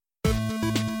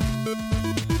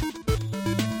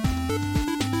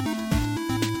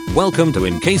Welcome to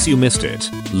In Case You Missed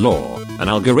It, Law, an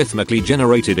algorithmically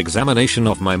generated examination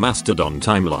of my Mastodon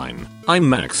timeline. I'm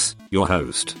Max, your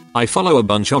host. I follow a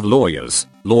bunch of lawyers,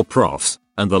 law profs,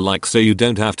 and the like so you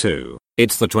don't have to.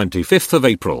 It's the 25th of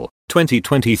April,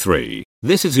 2023.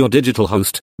 This is your digital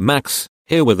host, Max,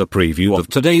 here with a preview of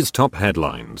today's top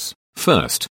headlines.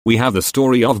 First, we have the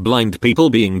story of blind people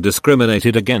being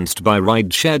discriminated against by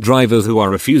rideshare drivers who are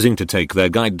refusing to take their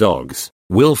guide dogs.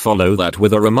 We'll follow that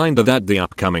with a reminder that the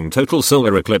upcoming total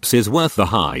solar eclipse is worth the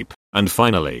hype. And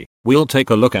finally, we'll take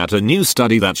a look at a new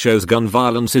study that shows gun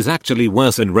violence is actually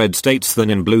worse in red states than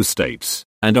in blue states.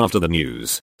 And after the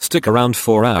news, stick around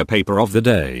for our paper of the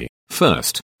day.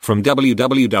 First, from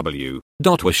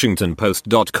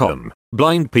www.washingtonpost.com,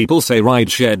 blind people say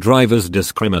rideshare drivers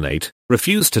discriminate,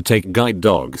 refuse to take guide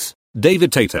dogs.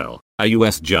 David Tatel, a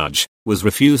U.S. judge, was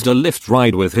refused a Lyft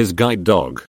ride with his guide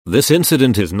dog. This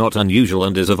incident is not unusual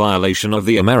and is a violation of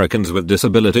the Americans with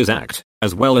Disabilities Act,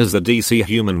 as well as the D.C.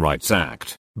 Human Rights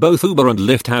Act. Both Uber and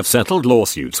Lyft have settled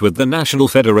lawsuits with the National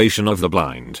Federation of the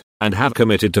Blind, and have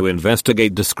committed to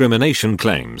investigate discrimination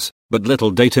claims, but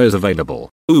little data is available.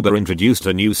 Uber introduced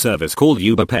a new service called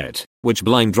Uber Pet, which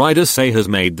blind riders say has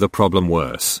made the problem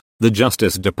worse. The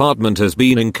Justice Department has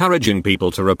been encouraging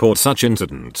people to report such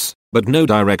incidents, but no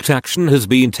direct action has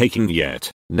been taken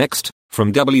yet. Next,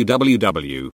 from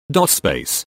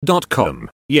www.space.com,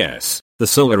 yes, the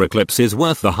solar eclipse is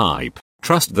worth the hype.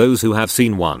 Trust those who have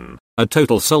seen one. A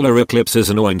total solar eclipse is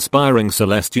an awe-inspiring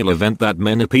celestial event that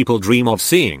many people dream of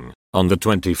seeing. On the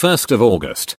 21st of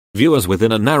August, viewers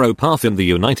within a narrow path in the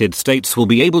United States will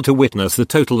be able to witness the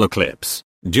total eclipse.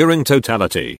 During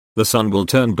totality, the sun will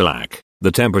turn black,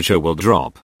 the temperature will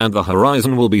drop, and the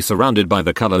horizon will be surrounded by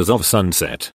the colors of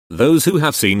sunset. Those who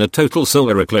have seen a total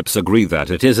solar eclipse agree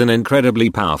that it is an incredibly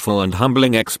powerful and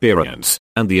humbling experience,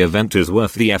 and the event is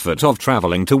worth the effort of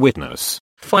traveling to witness.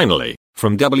 Finally,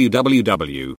 from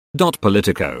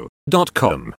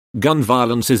www.politico.com, gun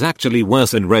violence is actually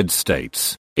worse in red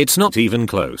states. It's not even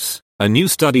close. A new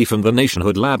study from the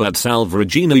Nationhood Lab at Salve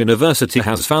Regina University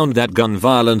has found that gun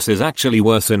violence is actually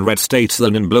worse in red states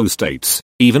than in blue states,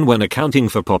 even when accounting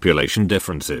for population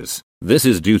differences. This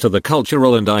is due to the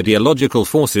cultural and ideological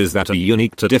forces that are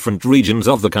unique to different regions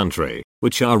of the country,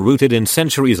 which are rooted in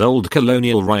centuries-old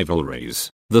colonial rivalries.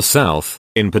 The South,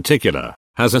 in particular,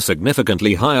 has a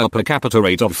significantly higher per capita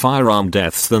rate of firearm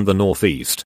deaths than the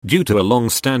Northeast, due to a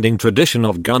long-standing tradition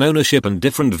of gun ownership and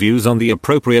different views on the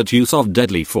appropriate use of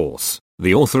deadly force.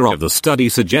 The author of the study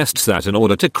suggests that in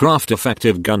order to craft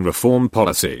effective gun reform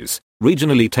policies,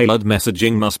 regionally tailored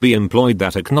messaging must be employed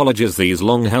that acknowledges these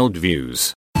long-held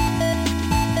views.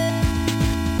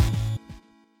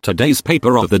 Today's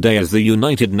paper of the day is the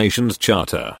United Nations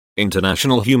Charter,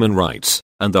 International Human Rights,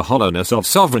 and the Hollowness of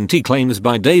Sovereignty Claims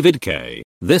by David Kaye.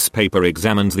 This paper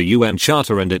examines the UN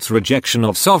Charter and its rejection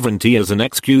of sovereignty as an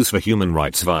excuse for human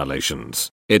rights violations.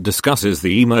 It discusses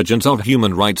the emergence of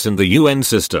human rights in the UN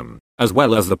system, as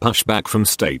well as the pushback from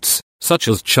states, such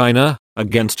as China,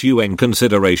 against UN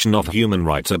consideration of human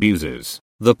rights abuses.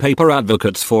 The paper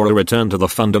advocates for a return to the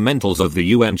fundamentals of the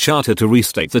UN Charter to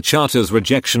restate the Charter's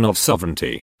rejection of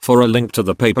sovereignty. For a link to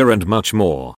the paper and much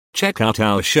more, check out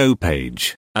our show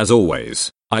page. As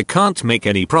always, I can't make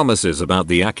any promises about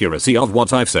the accuracy of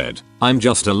what I've said. I'm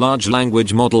just a large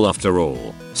language model after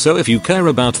all. So if you care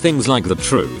about things like the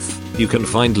truth, you can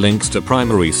find links to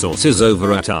primary sources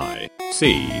over at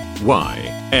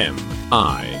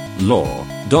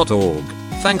icYMIlaw.org.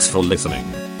 Thanks for listening.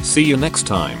 See you next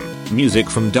time. Music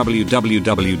from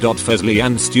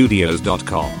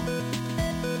www.fesliyanstudios.com.